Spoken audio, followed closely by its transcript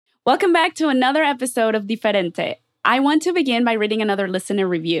Welcome back to another episode of Diferente. I want to begin by reading another listener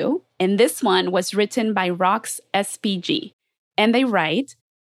review, and this one was written by Rox SPG. And they write,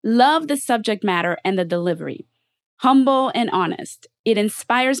 "Love the subject matter and the delivery. Humble and honest. It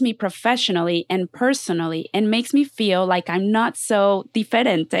inspires me professionally and personally and makes me feel like I'm not so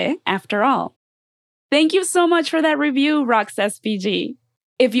diferente after all." Thank you so much for that review, Rox SPG.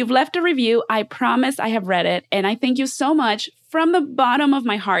 If you've left a review, I promise I have read it, and I thank you so much from the bottom of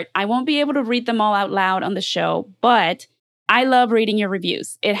my heart. I won't be able to read them all out loud on the show, but I love reading your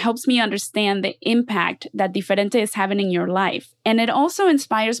reviews. It helps me understand the impact that Diferente is having in your life, and it also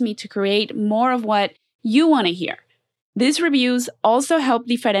inspires me to create more of what you want to hear. These reviews also help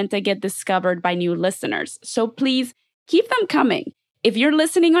Diferente get discovered by new listeners, so please keep them coming. If you're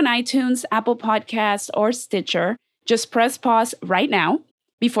listening on iTunes, Apple Podcasts, or Stitcher, just press pause right now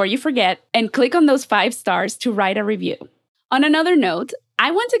before you forget and click on those 5 stars to write a review. On another note,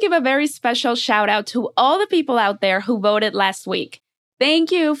 I want to give a very special shout out to all the people out there who voted last week.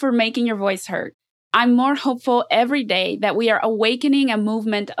 Thank you for making your voice heard. I'm more hopeful every day that we are awakening a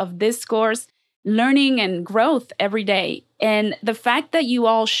movement of discourse, learning, and growth every day. And the fact that you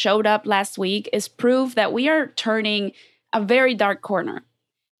all showed up last week is proof that we are turning a very dark corner.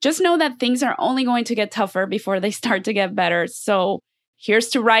 Just know that things are only going to get tougher before they start to get better. So here's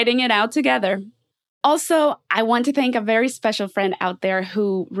to writing it out together. Also, I want to thank a very special friend out there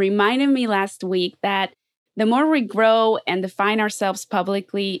who reminded me last week that the more we grow and define ourselves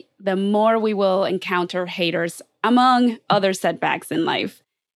publicly, the more we will encounter haters, among other setbacks in life.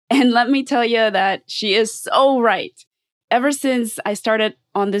 And let me tell you that she is so right. Ever since I started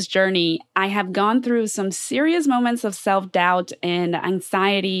on this journey, I have gone through some serious moments of self-doubt and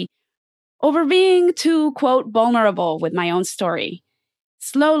anxiety over being too, quote, vulnerable with my own story.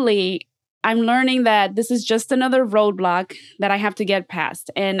 Slowly, I'm learning that this is just another roadblock that I have to get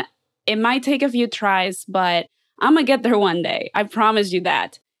past. And it might take a few tries, but I'm going to get there one day. I promise you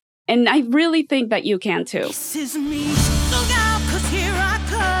that. And I really think that you can too. This is me. Look out, 'cause here I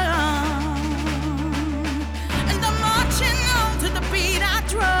come. And I'm marching on to the beat I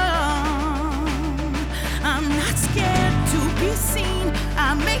drum. I'm not scared to be seen.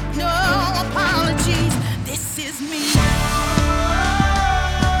 I make no apologies. This is me.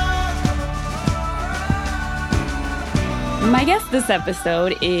 My guest this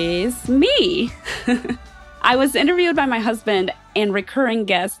episode is me. I was interviewed by my husband and recurring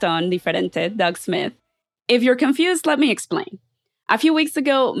guest on Diferente, Doug Smith. If you're confused, let me explain. A few weeks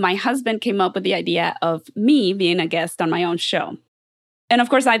ago, my husband came up with the idea of me being a guest on my own show. And of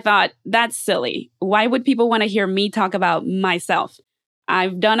course, I thought, that's silly. Why would people want to hear me talk about myself?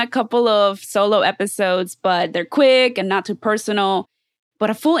 I've done a couple of solo episodes, but they're quick and not too personal. But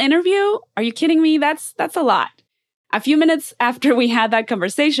a full interview? Are you kidding me? That's a lot. A few minutes after we had that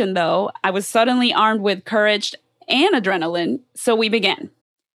conversation, though, I was suddenly armed with courage and adrenaline, so we began.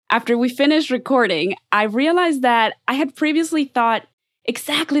 After we finished recording, I realized that I had previously thought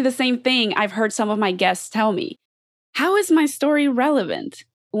exactly the same thing I've heard some of my guests tell me. How is my story relevant?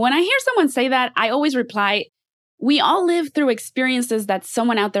 When I hear someone say that, I always reply, we all live through experiences that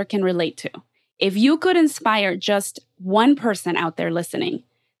someone out there can relate to. If you could inspire just one person out there listening,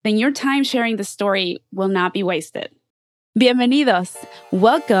 then your time sharing the story will not be wasted. Bienvenidos.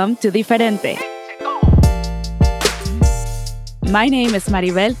 Welcome to Diferente. My name is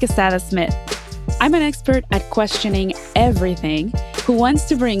Maribel Quesada Smith. I'm an expert at questioning everything who wants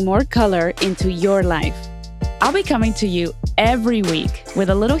to bring more color into your life. I'll be coming to you every week with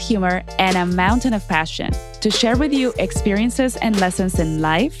a little humor and a mountain of passion to share with you experiences and lessons in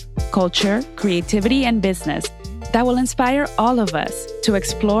life, culture, creativity, and business that will inspire all of us to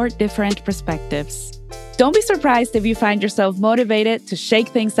explore different perspectives. Don't be surprised if you find yourself motivated to shake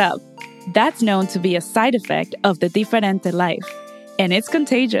things up. That's known to be a side effect of the Diferente life, and it's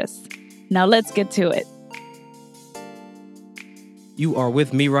contagious. Now let's get to it. You are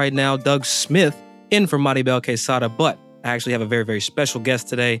with me right now, Doug Smith, in for Maribel Quesada, but I actually have a very, very special guest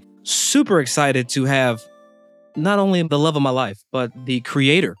today. Super excited to have not only the love of my life, but the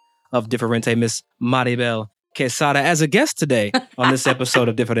creator of Diferente, Miss Maribel Quesada, as a guest today on this episode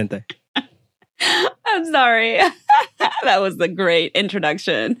of Diferente. I'm sorry. That was a great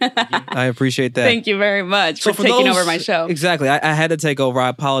introduction. I appreciate that. Thank you very much for taking over my show. Exactly. I had to take over. I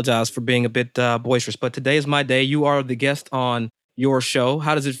apologize for being a bit boisterous, but today is my day. You are the guest on your show.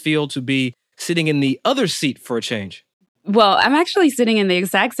 How does it feel to be sitting in the other seat for a change? Well, I'm actually sitting in the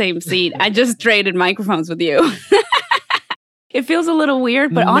exact same seat. I just traded microphones with you. It feels a little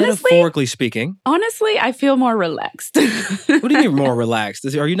weird, but metaphorically speaking, I feel more relaxed. What do you mean more relaxed?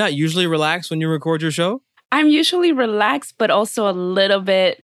 Are you not usually relaxed when you record your show? I'm usually relaxed, but also a little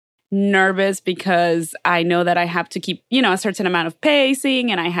bit nervous because I know that I have to keep, a certain amount of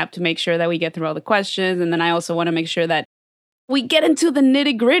pacing and I have to make sure that we get through all the questions. And then I also want to make sure that we get into the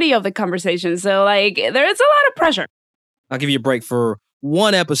nitty gritty of the conversation. So like there's a lot of pressure. I'll give you a break for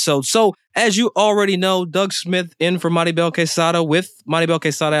one episode. So as you already know, Doug Smith in for Maribel Quesada with Maribel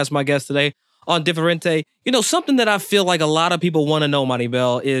Quesada as my guest today on Diferente. Something that I feel like a lot of people want to know,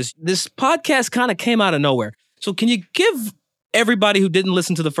 Maribel, is this podcast kind of came out of nowhere. So can you give everybody who didn't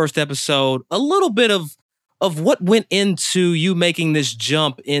listen to the first episode a little bit of what went into you making this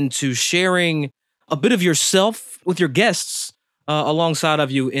jump into sharing a bit of yourself with your guests alongside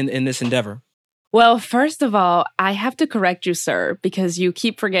of you in this endeavor? Well, first of all, I have to correct you, sir, because you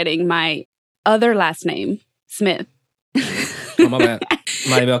keep forgetting my other last name, Smith. Oh, my bad.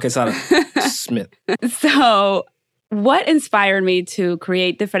 Maribel Quesada Smith. So what inspired me to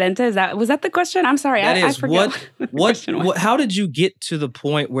create Diferente? Was that the question? I'm sorry. I forget how did you get to the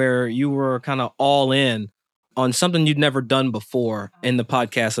point where you were kind of all in on something you'd never done before in the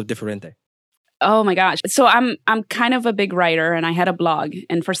podcast of Diferente? Oh my gosh. So I'm kind of a big writer and I had a blog.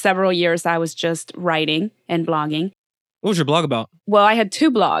 And for several years, I was just writing and blogging. What was your blog about? Well, I had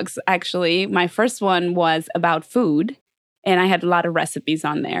 2 blogs, actually. My first one was about food. And I had a lot of recipes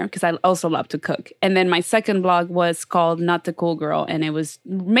on there because I also love to cook. And then my second blog was called Not the Cool Girl. And it was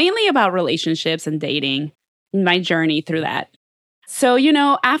mainly about relationships and dating, my journey through that. So,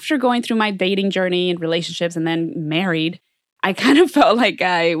 after going through my dating journey and relationships and then married, I kind of felt like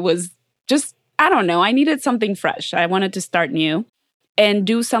I was just, I don't know, I needed something fresh. I wanted to start new and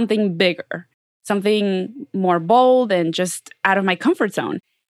do something bigger, something more bold and just out of my comfort zone.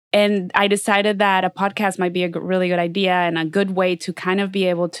 And I decided that a podcast might be a really good idea and a good way to kind of be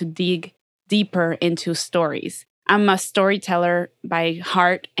able to dig deeper into stories. I'm a storyteller by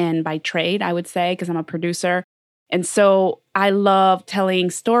heart and by trade, I would say, because I'm a producer. And so I love telling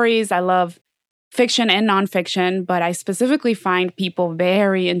stories. I love fiction and nonfiction, but I specifically find people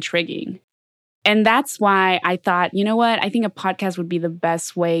very intriguing. And that's why I thought, you know what? I think a podcast would be the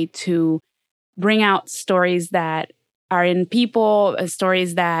best way to bring out stories that are in people,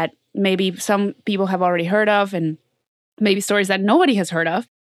 stories that maybe some people have already heard of, and maybe stories that nobody has heard of,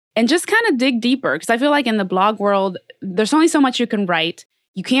 and just kind of dig deeper. Because I feel like in the blog world, there's only so much you can write.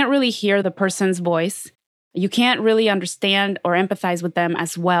 You can't really hear the person's voice. You can't really understand or empathize with them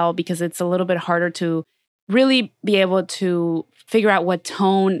as well because it's a little bit harder to really be able to figure out what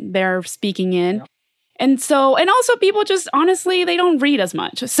tone they're speaking in. Yep. And also people just, honestly, they don't read as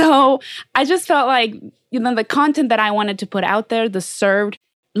much. So I just felt like, the content that I wanted to put out there deserved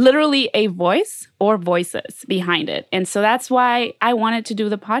literally a voice or voices behind it. And so that's why I wanted to do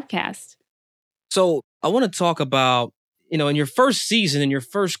the podcast. So I want to talk about, in your first season, in your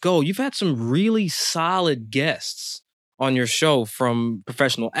first go, you've had some really solid guests on your show, from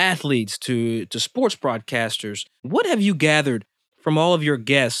professional athletes to sports broadcasters. What have you gathered from all of your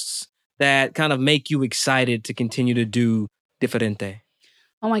guests that kind of make you excited to continue to do Diferente?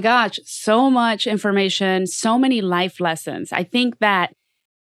 Oh my gosh, so much information, so many life lessons. I think that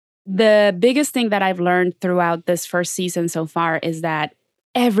the biggest thing that I've learned throughout this first season so far is that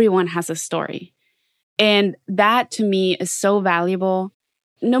everyone has a story. And that to me is so valuable.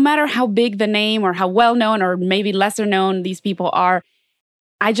 No matter how big the name or how well known or maybe lesser known these people are,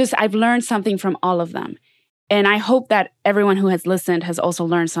 I've learned something from all of them. And I hope that everyone who has listened has also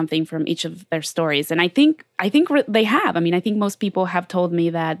learned something from each of their stories. And I think they have. I think most people have told me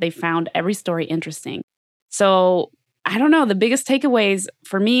that they found every story interesting. So I don't know. The biggest takeaways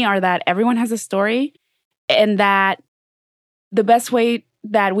for me are that everyone has a story, and that the best way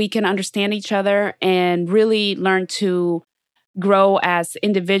that we can understand each other and really learn to grow as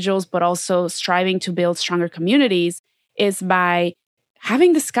individuals, but also striving to build stronger communities, is by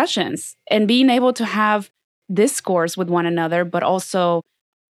having discussions and being able to have discourse with one another, but also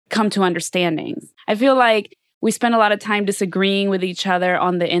come to understandings. I feel like we spend a lot of time disagreeing with each other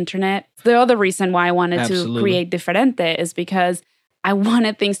on the internet. The other reason why I wanted to create Diferente is because I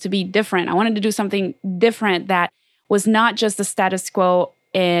wanted things to be different. I wanted to do something different that was not just the status quo.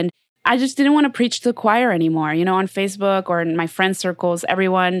 And I just didn't want to preach to the choir anymore. On Facebook or in my friend circles,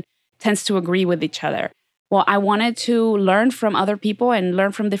 everyone tends to agree with each other. Well, I wanted to learn from other people and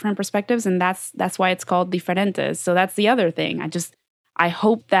learn from different perspectives, and that's why it's called Diferentes. So that's the other thing. I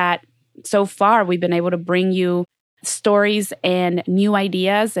hope that so far we've been able to bring you stories and new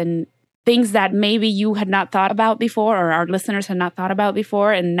ideas and things that maybe you had not thought about before, or our listeners had not thought about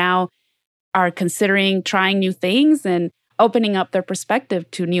before, and now are considering trying new things and opening up their perspective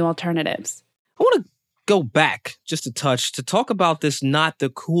to new alternatives. I want to go back just a touch to talk about this Not the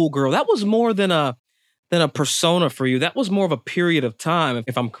Cool Girl. That was more than a than a persona for you. That was more of a period of time,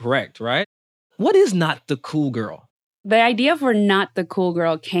 if I'm correct, right? What is Not the Cool Girl? The idea for Not the Cool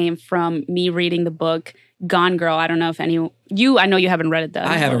Girl came from me reading the book Gone Girl. I don't know if I know you haven't read it, though.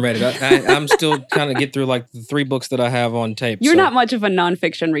 I haven't read it. I'm still kind of get through like the 3 books that I have on tape. You're not much of a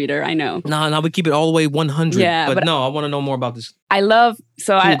nonfiction reader, I know. No, we keep it all the way 100. Yeah, but no, I want to know more about this. I love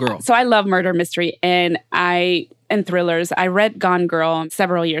Girl. So I love murder mystery and thrillers. I read Gone Girl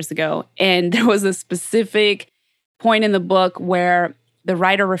several years ago, and there was a specific point in the book where the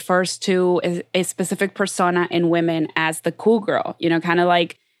writer refers to a specific persona in women as the cool girl. You know, kind of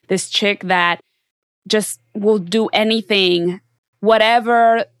like this chick that just will do anything,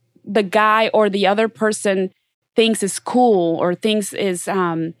 whatever the guy or the other person thinks is cool or thinks is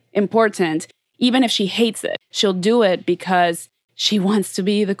important. Even if she hates it, she'll do it because she wants to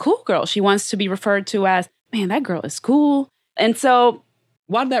be the cool girl. She wants to be referred to as, man, that girl is cool. And so...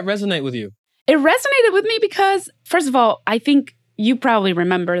 Why did that resonate with you? It resonated with me because, first of all, I think you probably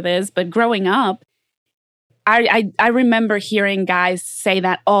remember this, but growing up, I remember hearing guys say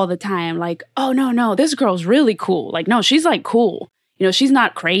that all the time, like, oh, no, this girl's really cool. Like, no, she's like cool. You know, she's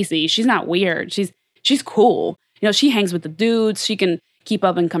not crazy. She's not weird. She's cool. You know, she hangs with the dudes. She can keep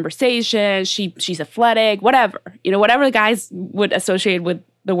up in conversation. She's athletic, whatever. You know, whatever the guys would associate with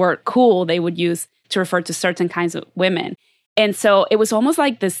the word cool, they would use to refer to certain kinds of women. And so it was almost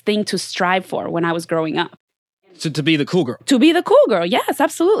like this thing to strive for when I was growing up. So to be the cool girl. To be the cool girl. Yes,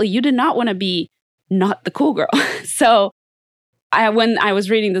 absolutely. You did not want to be not the cool girl. So when I was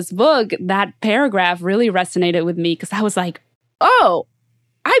reading this book, that paragraph really resonated with me because I was like, oh,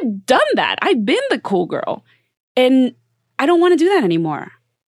 I've done that. I've been the cool girl. And I don't want to do that anymore.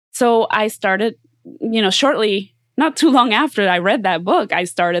 So I started, shortly, not too long after I read that book, I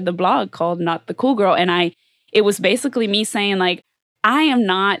started the blog called Not the Cool Girl. And it was basically me saying, like, I am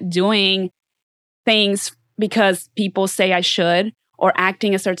not doing things because people say I should or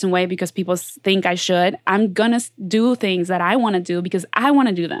acting a certain way because people think I should. I'm going to do things that I want to do because I want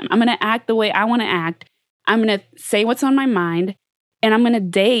to do them. I'm going to act the way I want to act. I'm going to say what's on my mind. And I'm going to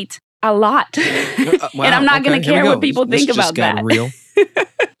date a lot. Wow, and I'm not going to care what people think about that. Real.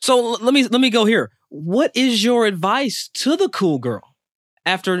 So let me go here. What is your advice to the cool girl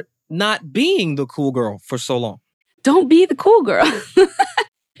after not being the cool girl for so long? Don't be the cool girl.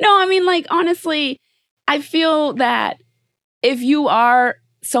 No, I mean, like, honestly, I feel that if you are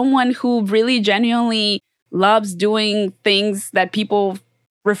someone who really genuinely loves doing things that people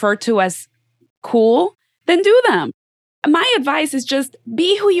refer to as cool, then do them. My advice is just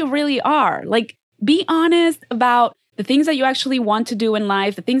be who you really are. Like, be honest about the things that you actually want to do in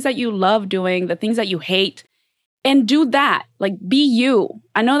life, the things that you love doing, the things that you hate, and do that. Like, be you.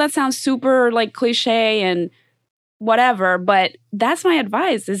 I know that sounds super, like, cliche and whatever, but that's my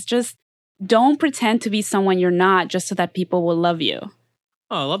advice, is just don't pretend to be someone you're not just so that people will love you.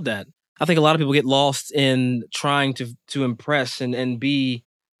 Oh, I love that. I think a lot of people get lost in trying to impress and be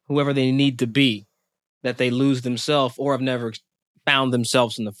whoever they need to be, that they lose themselves or have never found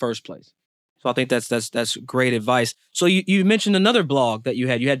themselves in the first place. So I think that's great advice. So you mentioned another blog that you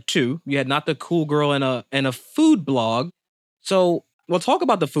had. You had 2. You had Not the Cool Girl and a food blog. So we'll talk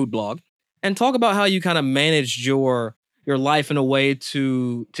about the food blog and talk about how you kind of managed your life in a way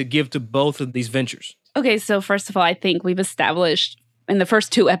to give to both of these ventures. Okay, so first of all, I think we've established in the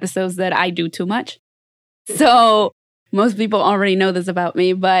first 2 episodes that I do too much. So most people already know this about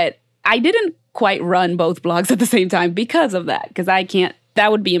me, but I didn't quite run both blogs at the same time because of that, because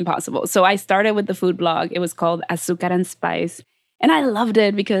that would be impossible. So I started with the food blog. It was called Azúcar and Spice. And I loved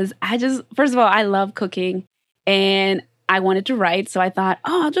it because first of all, I love cooking and I wanted to write. So I thought,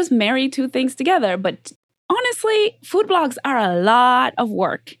 I'll just marry 2 things together. But honestly, food blogs are a lot of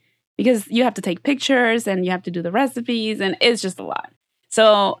work because you have to take pictures and you have to do the recipes and it's just a lot.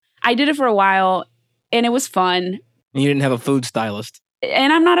 So I did it for a while and it was fun. And you didn't have a food stylist.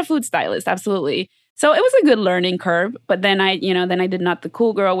 And I'm not a food stylist, absolutely. So it was a good learning curve. But then I did Not the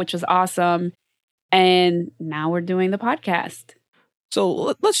Cool Girl, which was awesome. And now we're doing the podcast.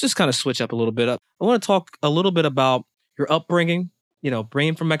 So let's just kind of switch up a little bit. I want to talk a little bit about your upbringing,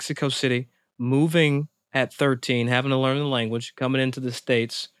 bringing from Mexico City, moving at 13, having to learn the language, coming into the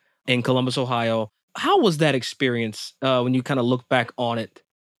States in Columbus, Ohio. How was that experience when you kind of look back on it?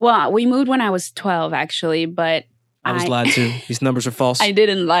 Well, we moved when I was 12, actually, but I was lied to. These numbers are false. I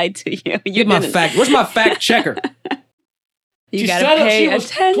didn't lie to you. You didn't. Where's my fact checker? You gotta pay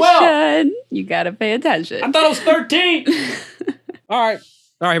attention. 12. You gotta pay attention. I thought I was 13. All right,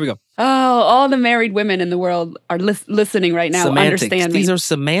 here we go. Oh, all the married women in the world are listening right now. Semantics. Understand me. These are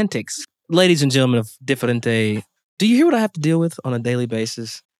semantics. Ladies and gentlemen of Diferente, do you hear what I have to deal with on a daily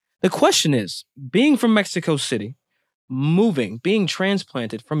basis? The question is, being from Mexico City, being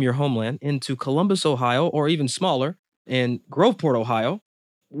transplanted from your homeland into Columbus, Ohio, or even smaller, in Groveport, Ohio,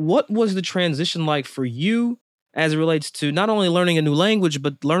 what was the transition like for you as it relates to not only learning a new language,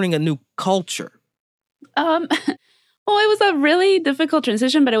 but learning a new culture? Well, it was a really difficult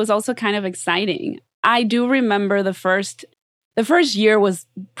transition, but it was also kind of exciting. I do remember the first year was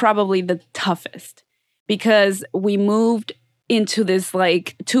probably the toughest because we moved into this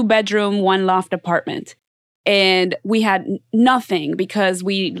like 2-bedroom, 1-loft apartment. And we had nothing because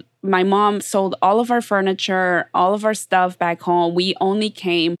my mom sold all of our furniture, all of our stuff back home. We only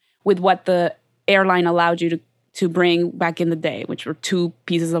came with what the airline allowed you to bring back in the day, which were 2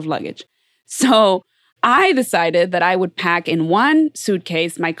 pieces of luggage. So I decided that I would pack in one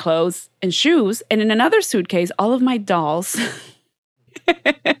suitcase my clothes and shoes, and in another suitcase all of my dolls.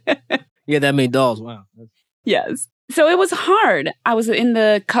 Yeah, that made dolls. Wow. Yes. So it was hard. I was in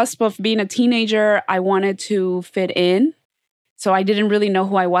the cusp of being a teenager. I wanted to fit in. So I didn't really know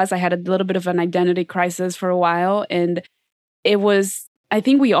who I was. I had a little bit of an identity crisis for a while. And I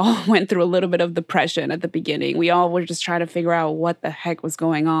think we all went through a little bit of depression at the beginning. We all were just trying to figure out what the heck was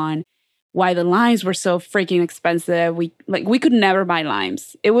going on, why the limes were so freaking expensive. We could never buy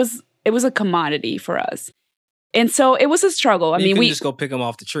limes. It was a commodity for us. And so it was a struggle. You can just go pick them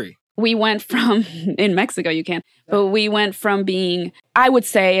off the tree. We went from, in Mexico you can, but we went from being, I would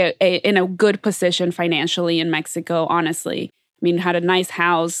say, in a good position financially in Mexico, honestly. I mean, had a nice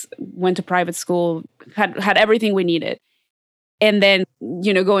house, went to private school, had everything we needed. And then,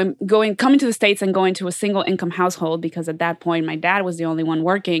 coming to the States and going to a single income household, because at that point my dad was the only one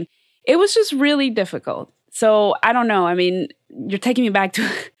working, it was just really difficult. So I don't know. I mean, you're taking me back to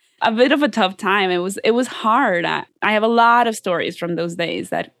a bit of a tough time. It was hard. I have a lot of stories from those days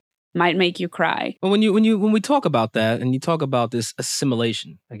that might make you cry. But when we talk about that and you talk about this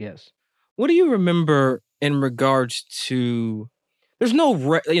assimilation, I guess, what do you remember in regards to? There's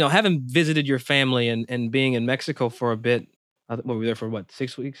no, having visited your family and being in Mexico for a bit. We were there for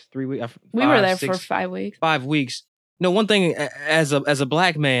 6 weeks, 3 weeks. We were there for 5 weeks. 5 weeks. One thing as a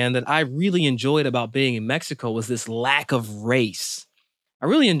Black man that I really enjoyed about being in Mexico was this lack of race. I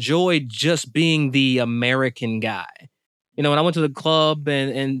really enjoyed just being the American guy. When I went to the club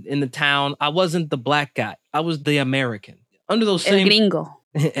and in the town, I wasn't the Black guy. I was the American. Under those same... El gringo.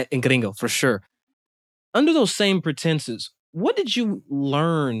 El gringo, for sure. Under those same pretenses, what did you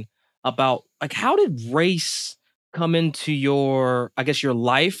learn about, how did race come into your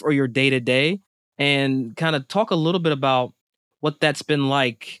life or your day-to-day? And kind of talk a little bit about what that's been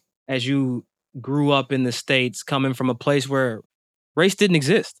like as you grew up in the States, coming from a place where race didn't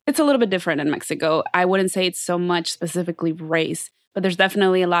exist. It's a little bit different in Mexico. I wouldn't say it's so much specifically race, but there's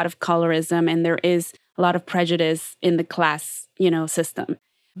definitely a lot of colorism and there is a lot of prejudice in the class, system.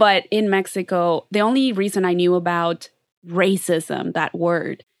 But in Mexico, the only reason I knew about racism, that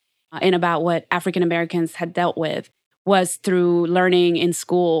word, and about what African Americans had dealt with was through learning in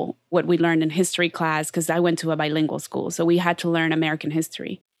school what we learned in history class, because I went to a bilingual school. So we had to learn American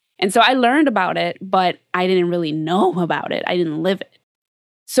history. And so I learned about it, but I didn't really know about it. I didn't live it.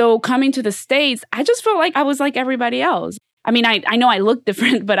 So coming to the States, I just felt like I was like everybody else. I mean, I know I look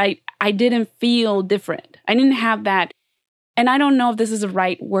different, but I didn't feel different. I didn't have that. And I don't know if this is the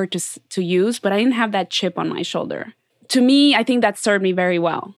right word to use, but I didn't have that chip on my shoulder. To me, I think that served me very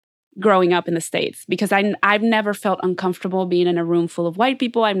well growing up in the States, because I've never felt uncomfortable being in a room full of white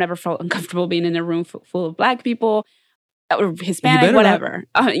people. I've never felt uncomfortable being in a room full of Black people or Hispanic, whatever.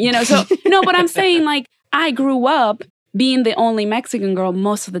 So no, but I'm saying I grew up being the only Mexican girl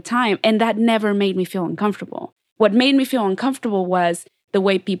most of the time, and that never made me feel uncomfortable. What made me feel uncomfortable was the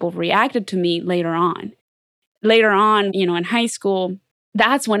way people reacted to me later on. Later on, in high school,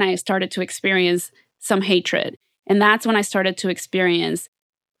 that's when I started to experience some hatred. And that's when I started to experience.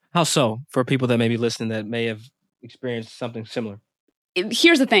 How so? For people that may be listening that may have experienced something similar.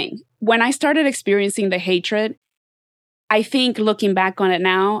 Here's the thing. When I started experiencing the hatred, I think looking back on it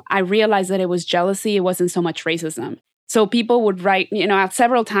now, I realized that it was jealousy. It wasn't so much racism. So people would write,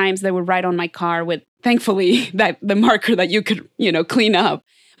 several times they would write on my car with, thankfully, that the marker that you could, clean up.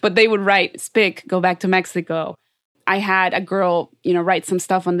 But they would write, "Spic, go back to Mexico." I had a girl, write some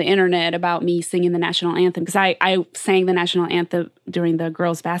stuff on the internet about me singing the national anthem, because I sang the national anthem during the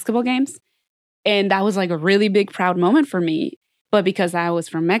girls' basketball games. And that was a really big, proud moment for me. But because I was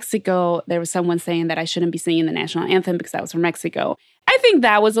from Mexico, there was someone saying that I shouldn't be singing the national anthem because I was from Mexico. I think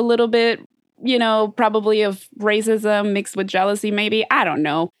that was a little bit, probably of racism mixed with jealousy, maybe. I don't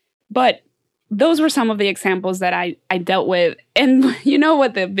know. But those were some of the examples that I dealt with. And you know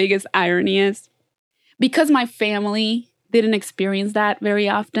what the biggest irony is? Because my family didn't experience that very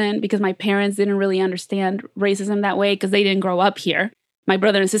often because my parents didn't really understand racism that way because they didn't grow up here. My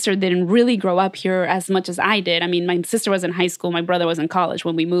brother and sister didn't really grow up here as much as I did. I mean, my sister was in high school. My brother was in college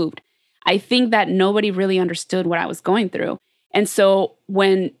when we moved. I think that nobody really understood what I was going through. And so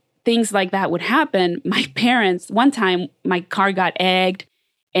when things like that would happen, my parents, one time my car got egged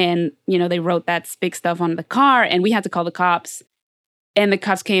and, they wrote that big stuff on the car and we had to call the cops. And the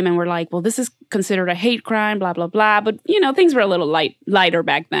cops came and were like, well, this is considered a hate crime, blah, blah, blah. But, things were a little lighter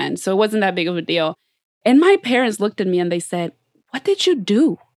back then. So it wasn't that big of a deal. And my parents looked at me and they said, what did you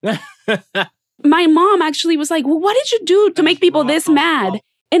do? My mom actually was like, well, what did you do to make people this mad?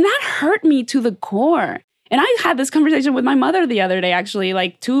 And that hurt me to the core. And I had this conversation with my mother the other day, actually,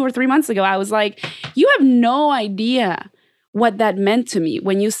 like 2 or 3 months ago. I was like, you have no idea what that meant to me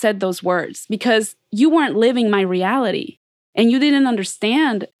when you said those words because you weren't living my reality and you didn't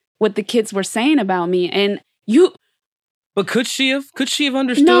understand what the kids were saying about me. And you... But could she have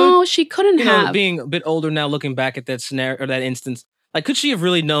understood? No, she couldn't have. Being a bit older now, looking back at that scenario or that instance, like, could she have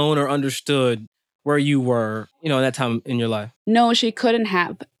really known or understood where you were, at that time in your life? No, she couldn't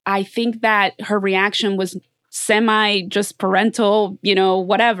have. I think that her reaction was semi just parental,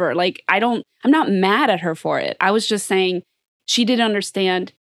 whatever. Like, I'm not mad at her for it. I was just saying she didn't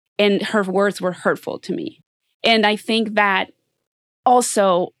understand and her words were hurtful to me. And I think that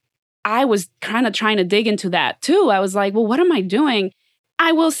also I was kind of trying to dig into that too. I was like, well, what am I doing?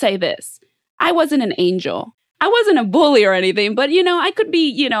 I will say this. I wasn't an angel. I wasn't a bully or anything, but, I could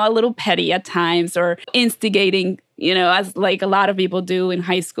be, a little petty at times or instigating, as like a lot of people do in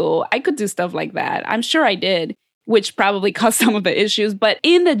high school. I could do stuff like that. I'm sure I did, which probably caused some of the issues. But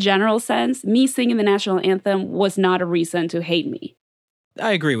in the general sense, me singing the national anthem was not a reason to hate me.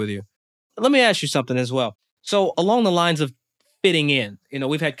 I agree with you. Let me ask you something as well. So along the lines of fitting in,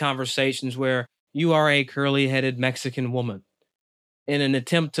 we've had conversations where you are a curly-headed Mexican woman in an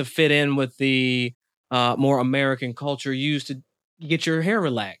attempt to fit in with the more American culture used to get your hair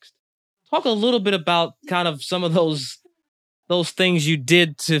relaxed. Talk a little bit about kind of some of those things you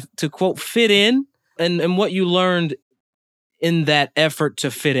did to quote fit in and what you learned in that effort to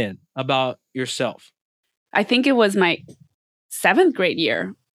fit in about yourself. I think it was my 7th grade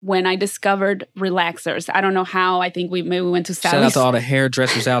year when I discovered relaxers. I don't know how. I think we went to Sally's. Shout out to all the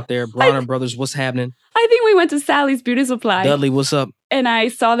hairdressers out there. Bronner Brothers, what's happening? I think we went to Sally's Beauty Supply. Dudley, what's up? And I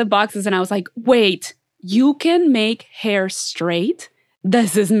saw the boxes and I was like, wait, you can make hair straight?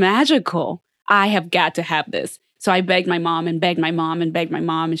 This is magical. I have got to have this. So I begged my mom and begged my mom and begged my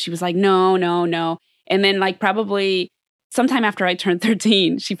mom. And she was like, no, no, no. And then like probably sometime after I turned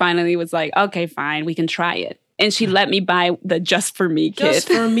 13, she finally was like, okay, fine, we can try it. And she let me buy the Just For Me kit. Just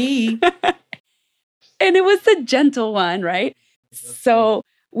for me. And it was the gentle one, right? So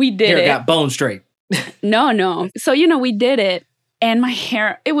we did hair it. Got bone straight. No. So, we did it. And my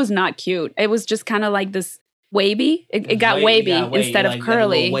hair, it was not cute. It was just kind of like this wavy. It got wavy instead of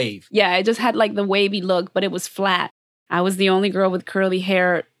curly. Wave. Yeah, it just had like the wavy look, but it was flat. I was the only girl with curly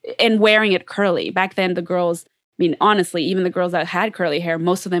hair and wearing it curly. Back then, the girls, honestly, even the girls that had curly hair,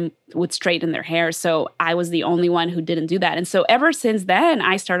 most of them would straighten their hair. So I was the only one who didn't do that. And so ever since then,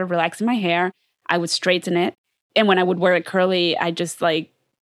 I started relaxing my hair. I would straighten it. And when I would wear it curly, I just like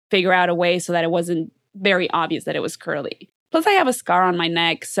figure out a way so that it wasn't very obvious that it was curly. Plus, I have a scar on my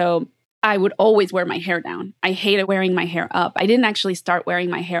neck, so I would always wear my hair down. I hated wearing my hair up. I didn't actually start wearing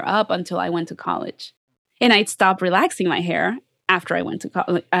my hair up until I went to college. And I'd stopped relaxing my hair after I went to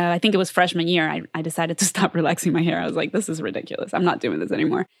college. I think it was freshman year. I decided to stop relaxing my hair. I was like, this is ridiculous. I'm not doing this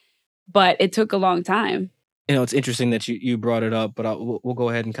anymore. But it took a long time. It's interesting that you brought it up, but we'll go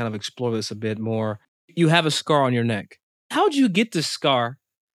ahead and kind of explore this a bit more. You have a scar on your neck. How'd you get this scar?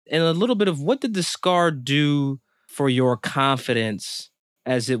 And a little bit of what did the scar do for your confidence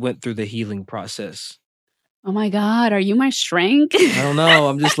as it went through the healing process? Oh my God, are you my shrink? I don't know.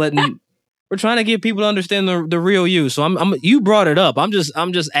 I'm just we're trying to get people to understand the real you. So you brought it up. I'm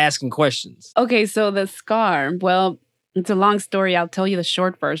just asking questions. Okay, so the scar, well, it's a long story. I'll tell you the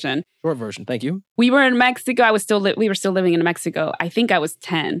short version. Short version, thank you. We were in Mexico. We were still living in Mexico. I think I was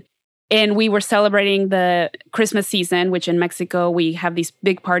 10. And we were celebrating the Christmas season, which in Mexico, we have these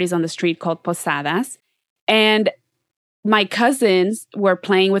big parties on the street called posadas. And my cousins were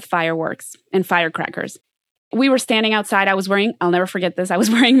playing with fireworks and firecrackers. We were standing outside. I'll never forget this. I was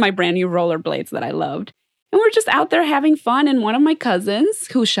wearing my brand new rollerblades that I loved. And we're just out there having fun. And one of my cousins,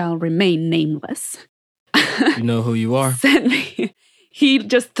 who shall remain nameless. You know who you are. Sent me. He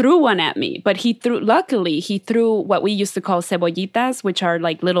just threw one at me. But luckily, he threw what we used to call cebollitas, which are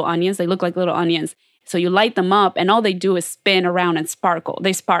like little onions. They look like little onions. So you light them up and all they do is spin around and sparkle.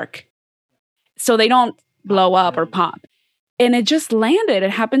 They spark. So they don't blow up or pop. And it just landed.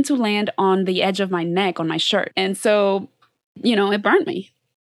 It happened to land on the edge of my neck, on my shirt. And so, it burned me.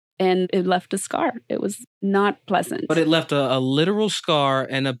 And it left a scar. It was not pleasant. But it left a literal scar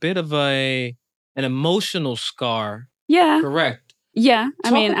and a bit of an emotional scar. Yeah. Correct. Yeah.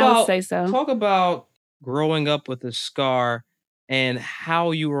 I would say so. Talk about growing up with a scar and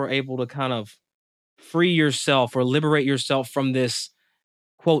how you were able to kind of free yourself or liberate yourself from this,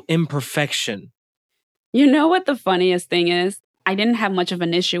 quote, imperfection. You know what the funniest thing is? I didn't have much of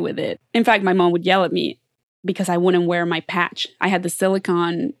an issue with it. In fact, my mom would yell at me because I wouldn't wear my patch. I had the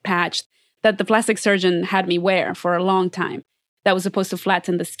silicone patch that the plastic surgeon had me wear for a long time that was supposed to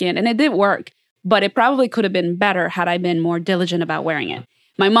flatten the skin. And it did work, but it probably could have been better had I been more diligent about wearing it.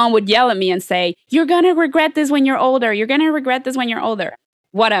 My mom would yell at me and say, "You're going to regret this when you're older. You're going to regret this when you're older."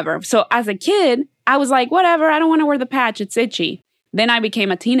 Whatever. So as a kid, I was like, whatever, I don't want to wear the patch. It's itchy. Then I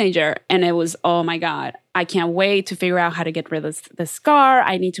became a teenager and it was, oh my God, I can't wait to figure out how to get rid of the scar.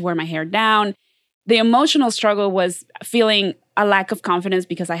 I need to wear my hair down. The emotional struggle was feeling a lack of confidence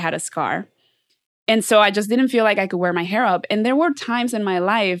because I had a scar. And so I just didn't feel like I could wear my hair up. And there were times in my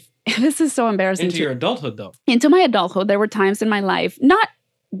life, and this is so embarrassing. Into your adulthood, though. Into my adulthood, there were times in my life, not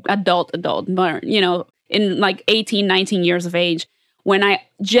adult, but, in like 18, 19 years of age, when I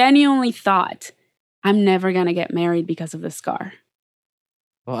genuinely thought, I'm never going to get married because of the scar.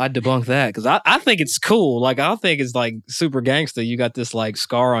 Well, I debunk that because I think it's cool. Like, I think it's like super gangster. You got this like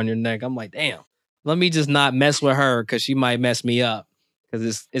scar on your neck. I'm like, damn, let me just not mess with her because she might mess me up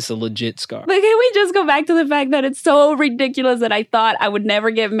because it's a legit scar. But can we just go back to the fact that it's so ridiculous that I thought I would never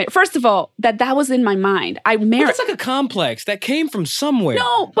get married? First of all, that was in my mind. It's like a complex that came from somewhere.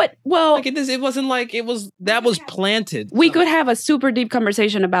 No, but well, it wasn't like that was planted. We could have a super deep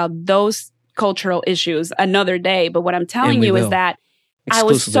conversation about those cultural issues another day. But what I'm telling you is that I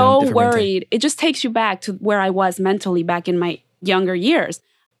was so worried. It just takes you back to where I was mentally back in my younger years.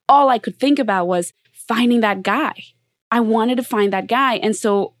 All I could think about was finding that guy. I wanted to find that guy. And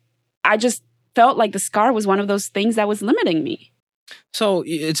so I just felt like the scar was one of those things that was limiting me. So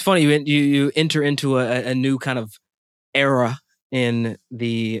it's funny, you enter into a new kind of era in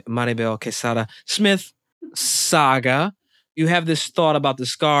the Maribel Quesada Smith saga. You have this thought about the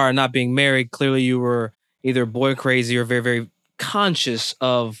scar and not being married. Clearly you were either boy crazy or very, very conscious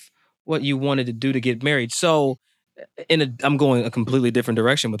of what you wanted to do to get married. So I'm going a completely different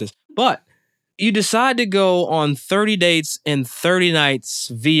direction with this, but you decide to go on 30 dates and 30 nights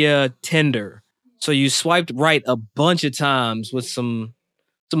via Tinder. So you swiped right a bunch of times with some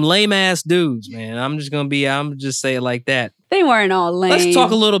lame ass dudes, man. I'm just say it like that. They weren't all lame. Let's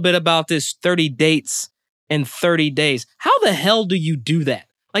talk a little bit about this 30 dates and 30 days. How the hell do you do that?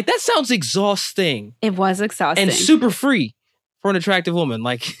 Like, that sounds exhausting. It was exhausting. And super free for an attractive woman.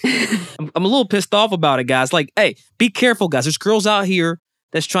 Like, I'm a little pissed off about it, guys. Like, hey, be careful, guys. There's girls out here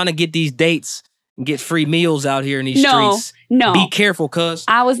that's trying to get these dates and get free meals out here in these streets. No. Be careful, cuz.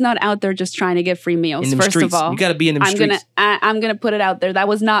 I was not out there just trying to get free meals. In them First streets. of all, You got to be in them streets. I'm gonna put it out there. That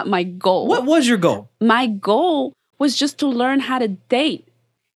was not my goal. What was your goal? My goal was just to learn how to date.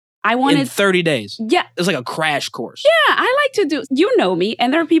 I wanted in 30 days. Yeah. It was like a crash course. Yeah, I like to do, you know me,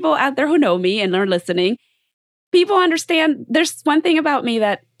 and there are people out there who know me and are listening. People understand, there's one thing about me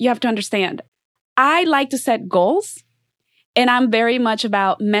that you have to understand. I like to set goals, and I'm very much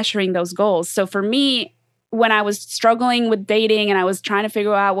about measuring those goals. So for me, when I was struggling with dating and I was trying to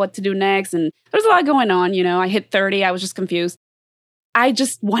figure out what to do next, and there's a lot going on, I hit 30, I was just confused. I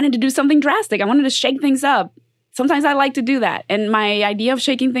just wanted to do something drastic. I wanted to shake things up. Sometimes I like to do that. And my idea of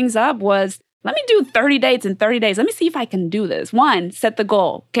shaking things up was, let me do 30 dates in 30 days. Let me see if I can do this. 1, set the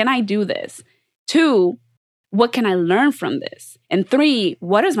goal. Can I do this? 2, what can I learn from this? And 3,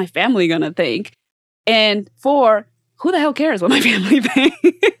 what is my family going to think? And 4, who the hell cares what my family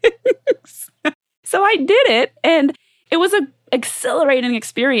thinks? So I did it, and it was an exhilarating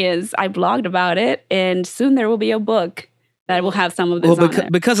experience. I blogged about it, and soon there will be a book that will have some of this on there.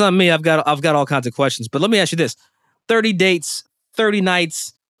 Because I'm me, I've got all kinds of questions. But let me ask you this. 30 dates, 30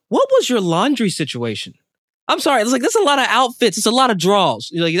 nights. What was your laundry situation? I'm sorry. It's like, there's a lot of outfits. It's a lot of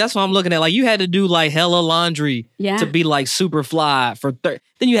draws. Like, that's what I'm looking at. Like, you had to do like hella laundry to be like super fly for 30.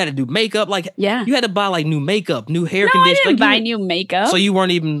 Then you had to do makeup. Like, you had to buy like new makeup, new hair conditioner. I didn't buy new makeup. So you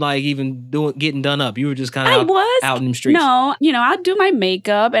weren't even getting done up. You were just kind of out in the streets. No, I'd do my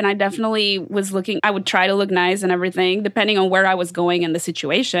makeup, and I definitely was looking. I would try to look nice and everything. Depending on where I was going and the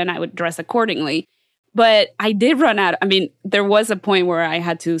situation, I would dress accordingly. But I did run out. I mean, there was a point where I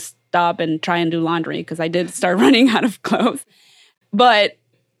had to stop and try and do laundry because I did start running out of clothes. But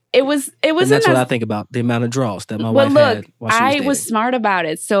it was. And that's what I think about, the amount of draws that my wife had while she was dating. I was smart about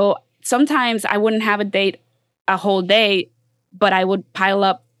it. So sometimes I wouldn't have a date a whole day. but I would pile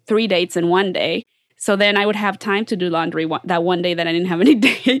up 3 dates in one day. So then I would have time to do laundry that one day that I didn't have any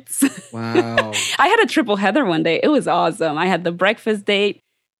dates. Wow. I had a triple header one day. It was awesome. I had the breakfast date,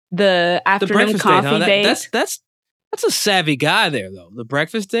 the afternoon coffee date. That's a savvy guy there, though. The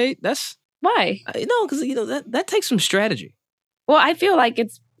breakfast date, that's... Why? No, because, that takes some strategy. Well, I feel like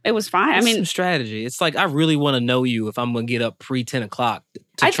it was fine. It's some strategy. It's like, I really want to know you if I'm going to get up pre-10 o'clock.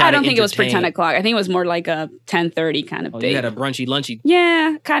 I don't think it was pre-10 o'clock. I think it was more like a 10:30 kind of date. You had a brunchy, lunchy.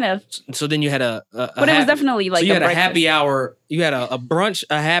 Yeah, kind of. So then you had a but it was definitely like so you a had breakfast. a happy hour. You had a brunch,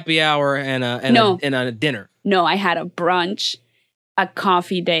 a happy hour, and a dinner. No, I had a brunch, a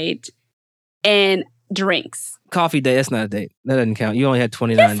coffee date, and drinks. Coffee date, that's not a date. That doesn't count. You only had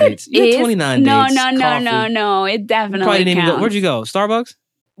 29 dates. You had 29 dates. No. It definitely probably didn't counts. even go. Where'd you go? Starbucks?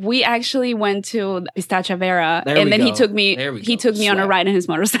 We actually went to Pistacia Vera, There and we then go. he took me. There we He go. took me on a Swag. ride on his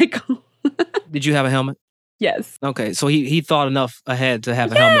motorcycle. Did you have a helmet? Yes. Okay, so he thought enough ahead to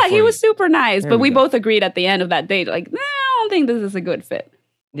have a helmet Yeah, for he you. was super nice, There but we we go. both agreed at the end of that date, like, nah, I don't think this is a good fit.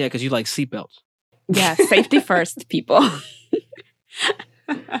 Yeah, because you like seatbelts. Yeah, safety first, people.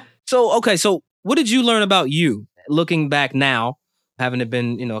 So what did you learn about you? Looking back now, having it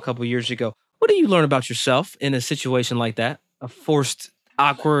been, a couple years ago, what do you learn about yourself in a situation like that? A forced,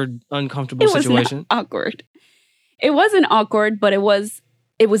 awkward, uncomfortable It situation? wasn't awkward. It wasn't awkward, but it was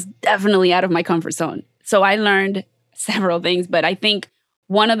definitely out of my comfort zone. So I learned several things, but I think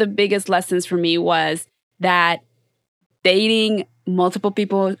one of the biggest lessons for me was that dating multiple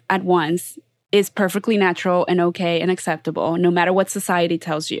people at once is perfectly natural and okay and acceptable, no matter what society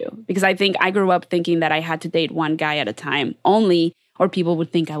tells you. Because I think I grew up thinking that I had to date one guy at a time only, or people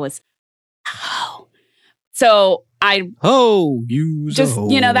would think I was, oh. So I just,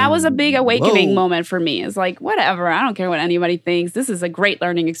 that was a big awakening moment for me. It's like, whatever, I don't care what anybody thinks. This is a great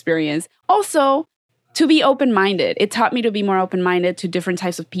learning experience. Also, to be open-minded. It taught me to be more open-minded to different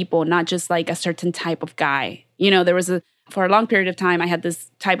types of people, not just like a certain type of guy. For a long period of time, I had this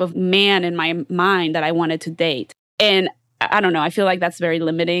type of man in my mind that I wanted to date. And I don't know, I feel like that's very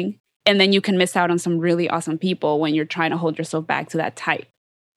limiting. And then you can miss out on some really awesome people when you're trying to hold yourself back to that type.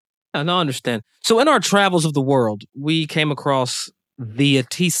 I understand. So in our travels of the world, we came across the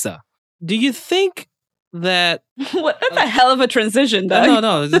Atisa. Do you think that... What? That's a hell of a transition, Doug.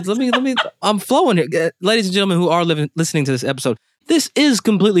 No. Let me. I'm flowing here, ladies and gentlemen who are listening to this episode. This is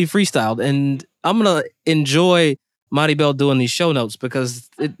completely freestyled, and I'm gonna enjoy Mighty Bell doing these show notes because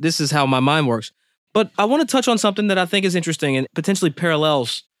this is how my mind works. But I want to touch on something that I think is interesting and potentially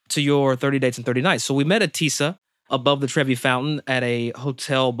parallels to your 30 Dates and 30 Nights. So we met Atisa above the Trevi Fountain at a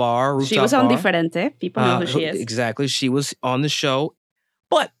hotel bar, rooftop She was on bar. Diferente. People know who she is. Exactly. She was on the show.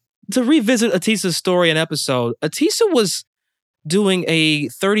 But to revisit Atisa's story and episode, Atisa was doing a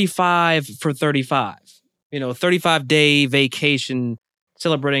 35 for 35, 35-day vacation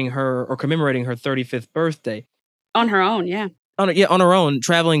celebrating her or commemorating her 35th birthday. On her own, yeah. On her own,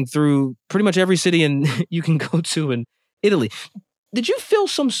 traveling through pretty much every city you can go to in Italy. Did you feel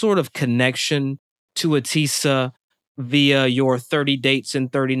some sort of connection to Atisa via your 30 Dates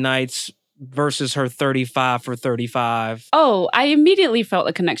and 30 Nights versus her 35 for 35? Oh, I immediately felt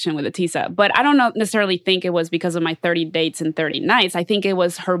a connection with Atisa, but I don't necessarily think it was because of my 30 Dates and 30 Nights. I think it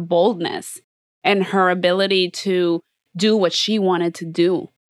was her boldness and her ability to do what she wanted to do.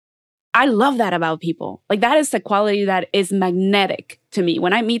 I love that about people. Like, that is the quality that is magnetic to me.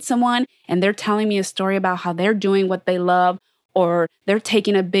 When I meet someone and they're telling me a story about how they're doing what they love, or they're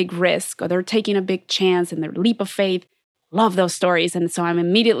taking a big risk, or they're taking a big chance in their leap of faith, love those stories. And so I'm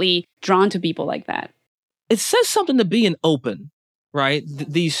immediately drawn to people like that. It says something to being open, right?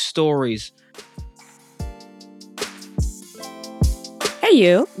 These stories. Hey,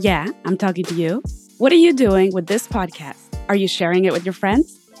 you. Yeah, I'm talking to you. What are you doing with this podcast? Are you sharing it with your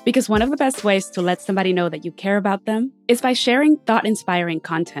friends? Because one of the best ways to let somebody know that you care about them is by sharing thought-inspiring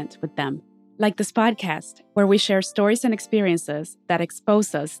content with them. Like this podcast, where we share stories and experiences that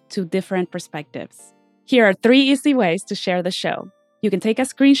expose us to different perspectives. Here are 3 easy ways to share the show. You can take a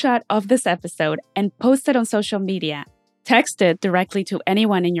screenshot of this episode and post it on social media. Text it directly to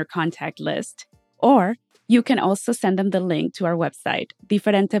anyone in your contact list. Or you can also send them the link to our website,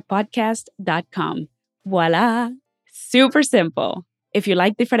 diferentepodcast.com. Voila! Super simple. If you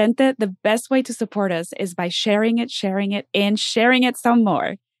like Diferente, the best way to support us is by sharing it, and sharing it some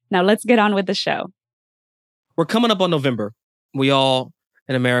more. Now let's get on with the show. We're coming up on November. We all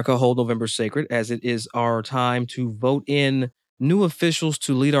in America hold November sacred, as it is our time to vote in new officials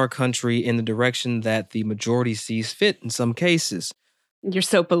to lead our country in the direction that the majority sees fit in some cases. You're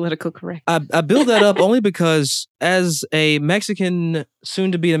so political correct. I build that up only because as a Mexican,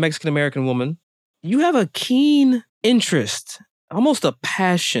 soon to be a Mexican-American woman, you have a keen interest almost a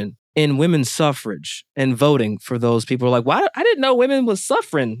passion in women's suffrage and voting for those people. Like, why? I didn't know women was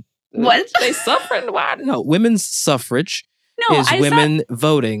suffering. What? They suffering? Why? No, women's suffrage No, is women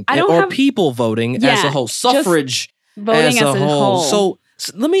voting I don't or have- people voting as Yeah, a whole. Suffrage voting as a whole. So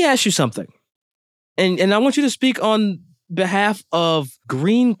let me ask you something. And I want you to speak on behalf of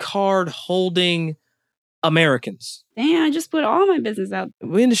green card holding Americans. damn, I just put all my business out.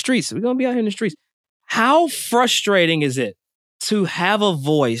 We're in the streets. We're going to be out here in the streets. How frustrating is it to have a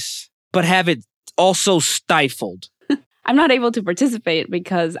voice, but have it also stifled? I'm not able to participate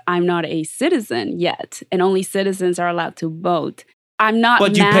because I'm not a citizen yet, and only citizens are allowed to vote. I'm not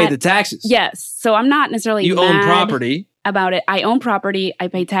But you mad. pay the taxes. Yes, so I'm not necessarily You mad own property about it. I own property. I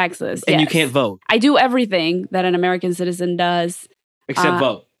pay taxes. and you yes. can't vote I do everything that an American citizen does, except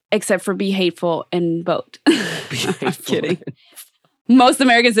vote. except for be hateful and vote. Be I'm hateful. kidding. Most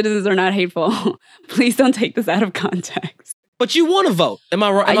American citizens are not hateful. Please don't take this out of context. But you want to vote. Am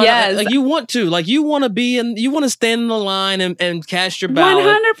I right? Am I- Yes. Like you want to. Like you want to be in, you want to stand in the line and cast your 100%. ballot.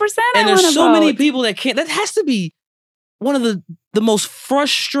 And I there's wanna so many vote. people that can't. That has to be one of the most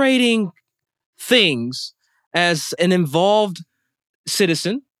frustrating things as an involved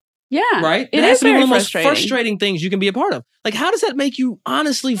citizen, Yeah, right? It has is to be very one of the most frustrating. frustrating things you can be a part of. Like, how does that make you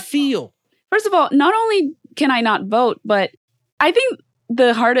honestly feel? First of all, not only can I not vote, but I think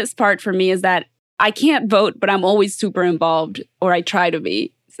the hardest part for me is that I can't vote, but I'm always super involved, or I try to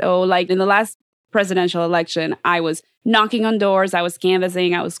be. So, like in the last presidential election, I was knocking on doors, I was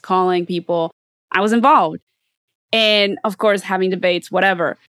canvassing, I was calling people, I was involved. And of course, having debates,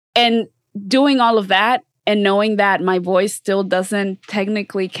 whatever. And doing all of that and knowing that my voice still doesn't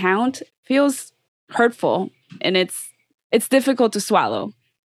technically count feels hurtful, and it's difficult to swallow.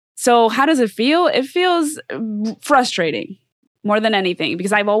 So how does it feel? It feels frustrating more than anything,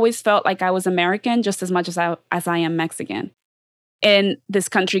 because I've always felt like I was American just as much as I am Mexican. And this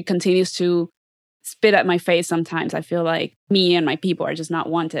country continues to spit at my face sometimes. I feel like me and my people are just not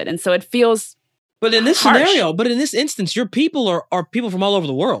wanted. And so it feels But in this harsh. scenario, but in this instance, your people are people from all over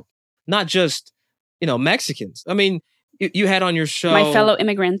the world, not just, Mexicans. I mean, you had on your show my fellow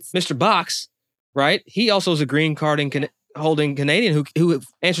immigrants. Mr. Box, right? He also is a green card holding Canadian who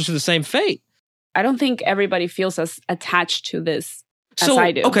answers to the same fate. I don't think everybody feels as attached to this as So,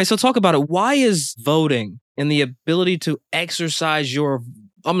 I do. okay, so talk about it. Why is voting and the ability to exercise your,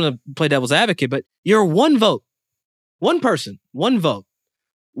 I'm going to play devil's advocate, but your one vote, one person, one vote.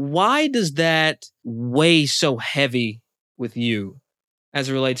 Why does that weigh so heavy with you as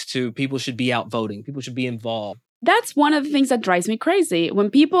it relates to people should be out voting, people should be involved? That's one of the things that drives me crazy. When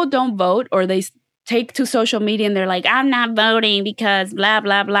people don't vote, or they take to social media and they're like, I'm not voting because blah,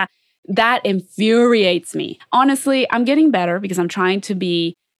 blah, blah. That infuriates me. Honestly, I'm getting better because I'm trying to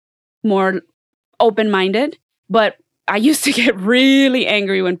be more open-minded. But I used to get really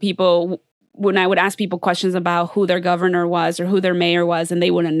angry when I would ask people questions about who their governor was or who their mayor was, and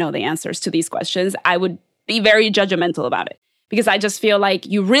they wouldn't know the answers to these questions. I would be very judgmental about it, because I just feel like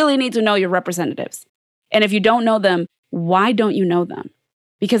you really need to know your representatives. And if you don't know them, why don't you know them?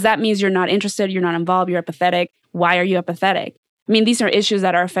 Because that means you're not interested, you're not involved, you're apathetic. Why are you apathetic? I mean, these are issues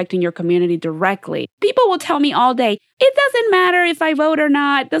that are affecting your community directly. People will tell me all day, it doesn't matter if I vote or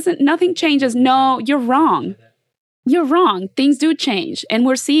not. Nothing changes. No, you're wrong. You're wrong. Things do change. And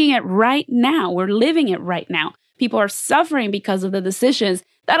we're seeing it right now. We're living it right now. People are suffering because of the decisions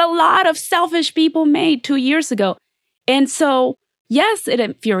that a lot of selfish people made 2 years ago. And so, yes, it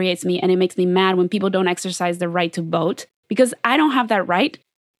infuriates me and it makes me mad when people don't exercise their right to vote, because I don't have that right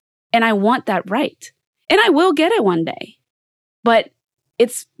and I want that right. And I will get it one day. But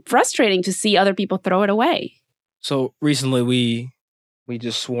it's frustrating to see other people throw it away. So recently we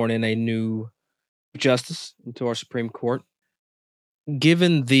just sworn in a new justice into our Supreme Court.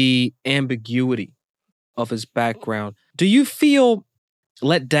 Given the ambiguity of his background, do you feel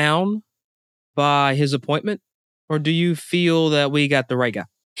let down by his appointment? Or do you feel that we got the right guy?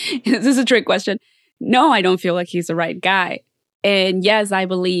 This is a trick question. No, I don't feel like he's the right guy. And yes, I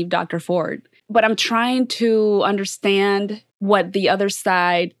believe Dr. Ford. But I'm trying to understand what the other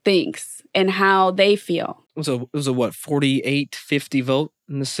side thinks and how they feel. It was a what, 48-50 vote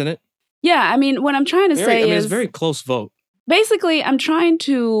in the Senate? Yeah, I mean, what I'm trying to say It's is a very close vote. basically, I'm trying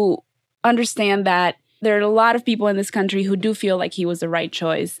to understand that there are a lot of people in this country who do feel like he was the right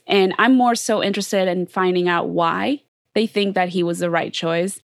choice. And I'm more so interested in finding out why they think that he was the right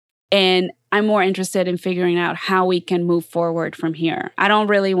choice. And I'm more interested in figuring out how we can move forward from here. I don't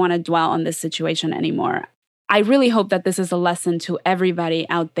really want to dwell on this situation anymore. I really hope that this is a lesson to everybody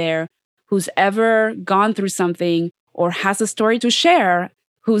out there who's ever gone through something or has a story to share,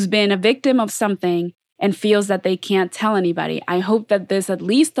 who's been a victim of something, and feels that they can't tell anybody. I hope that this at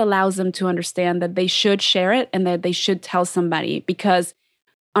least allows them to understand that they should share it and that they should tell somebody, because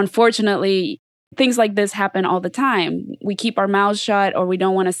unfortunately, things like this happen all the time. We keep our mouths shut or we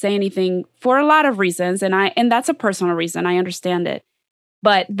don't want to say anything for a lot of reasons. And that's a personal reason. I understand it.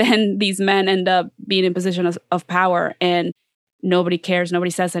 But then these men end up being in position of power and nobody cares.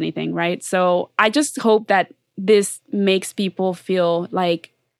 Nobody says anything, right? So I just hope that this makes people feel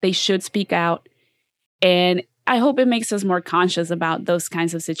like they should speak out. And I hope it makes us more conscious about those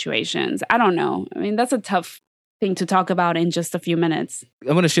kinds of situations. I don't know. I mean, that's a tough thing to talk about in just a few minutes.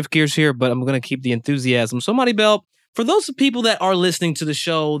 I'm going to shift gears here, but I'm going to keep the enthusiasm. So, Maribel, for those people that are listening to the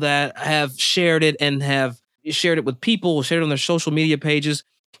show that have shared it and have shared it with people, shared it on their social media pages,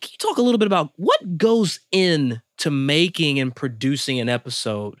 can you talk a little bit about what goes into making and producing an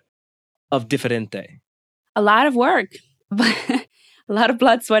episode of Diferente? A lot of work, but a lot of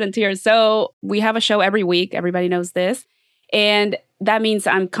blood, sweat, and tears. So we have a show every week. Everybody knows this. And that means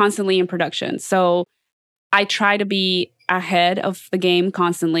I'm constantly in production. So I try to be ahead of the game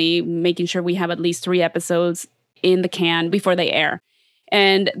constantly, making sure we have at least 3 episodes in the can before they air.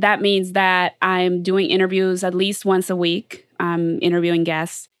 And that means that I'm doing interviews at least once a week. I'm interviewing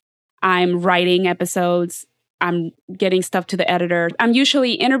guests. I'm writing episodes. I'm getting stuff to the editor. I'm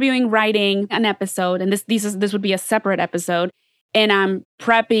usually interviewing, writing an episode, and this would be a separate episode. And I'm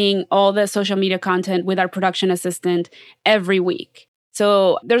prepping all the social media content with our production assistant every week.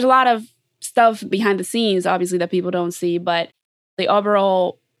 So there's a lot of stuff behind the scenes, obviously, that people don't see, but the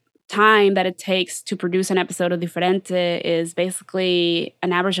overall time that it takes to produce an episode of Diferente is basically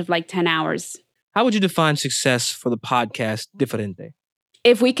an average of like 10 hours. How would you define success for the podcast Diferente?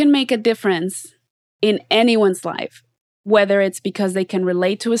 If we can make a difference in anyone's life, whether it's because they can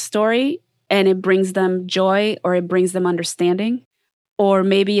relate to a story and it brings them joy or it brings them understanding, or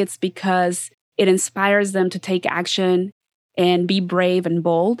maybe it's because it inspires them to take action and be brave and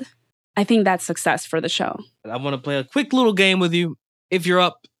bold, I think that's success for the show. I want to play a quick little game with you. If you're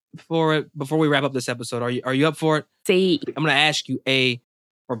up for it, before we wrap up this episode, are you up for it? See. I'm going to ask you A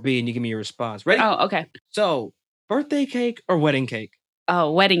or B, and you give me your response. Ready? Oh, okay. So, birthday cake or wedding cake?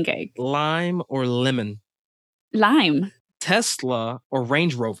 Oh, wedding cake. Lime or lemon? Lime. Tesla or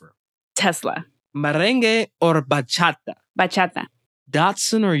Range Rover? Tesla. Merengue or bachata? Bachata.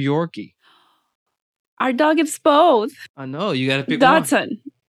 Dachshund or Yorkie? Our dog is both. I know, you got to pick Dachshund.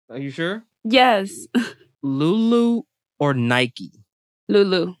 one. Are you sure? Yes. Lulu or Nike?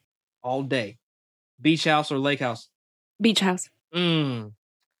 Lulu. All day. Beach house or lake house? Beach house.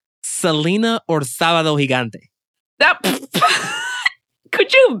 Selena or Sábado Gigante?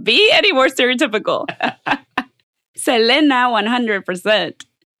 Could you be any more stereotypical? Selena, 100%.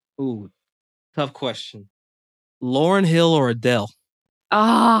 Ooh, tough question. Lauryn Hill or Adele?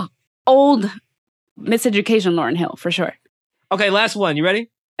 Old Miseducation Lauryn Hill, for sure. Okay, last one. You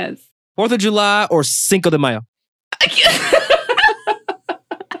ready? Yes. 4th of July or Cinco de Mayo?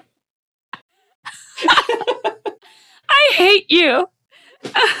 I hate you.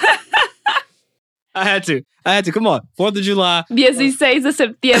 I had to. Come on. 4th of July. 16 de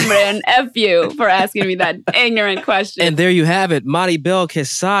septiembre, and F you for asking me that ignorant question. And there you have it. Maribel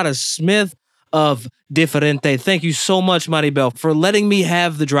Quesada Smith of Diferente. Thank you so much, Maribel, for letting me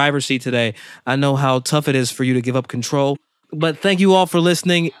have the driver's seat today. I know how tough it is for you to give up control, but thank you all for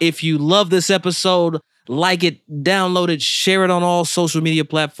listening. If you love this episode, like it, download it, share it on all social media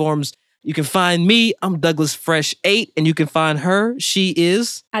platforms. You can find me, I'm Douglas Fresh 8, and you can find her, she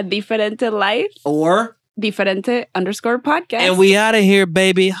is A Diferente Life or Diferente_podcast. And we out of here,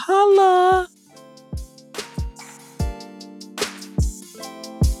 baby. Holla!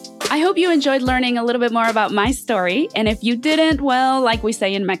 I hope you enjoyed learning a little bit more about my story. And if you didn't, well, like we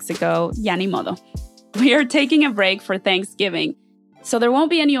say in Mexico, ya ni modo. We are taking a break for Thanksgiving. So there won't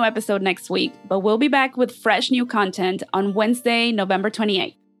be a new episode next week, but we'll be back with fresh new content on Wednesday, November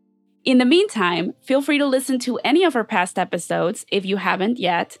 28th. In the meantime, feel free to listen to any of our past episodes if you haven't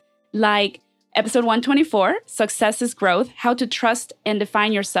yet, like episode 124, Success is Growth, How to Trust and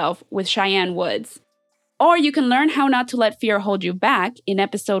Define Yourself with Cheyenne Woods. Or you can learn how not to let fear hold you back in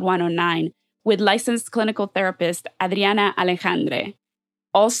episode 109 with licensed clinical therapist Adriana Alejandre.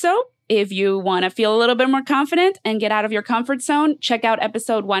 Also, if you want to feel a little bit more confident and get out of your comfort zone, check out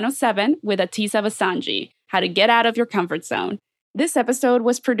episode 107 with Atisa Vasanji, How to Get Out of Your Comfort Zone. This episode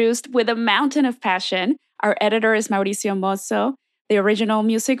was produced with a mountain of passion. Our editor is Mauricio Mozo. The original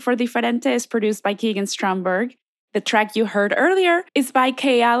music for Diferente is produced by Keegan Stromberg. The track you heard earlier is by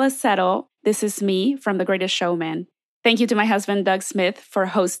Keala Settle. This is me from The Greatest Showman. Thank you to my husband, Doug Smith, for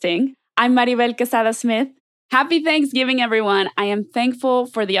hosting. I'm Maribel Quesada Smith. Happy Thanksgiving, everyone. I am thankful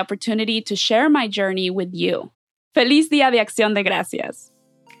for the opportunity to share my journey with you. Feliz Día de Acción de Gracias.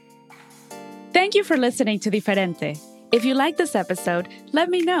 Thank you for listening to Diferente. If you like this episode, let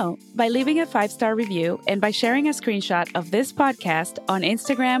me know by leaving a 5-star review and by sharing a screenshot of this podcast on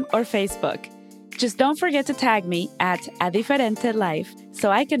Instagram or Facebook. Just don't forget to tag me at @adiferentelife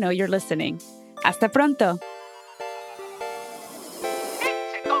so I can know you're listening. Hasta pronto!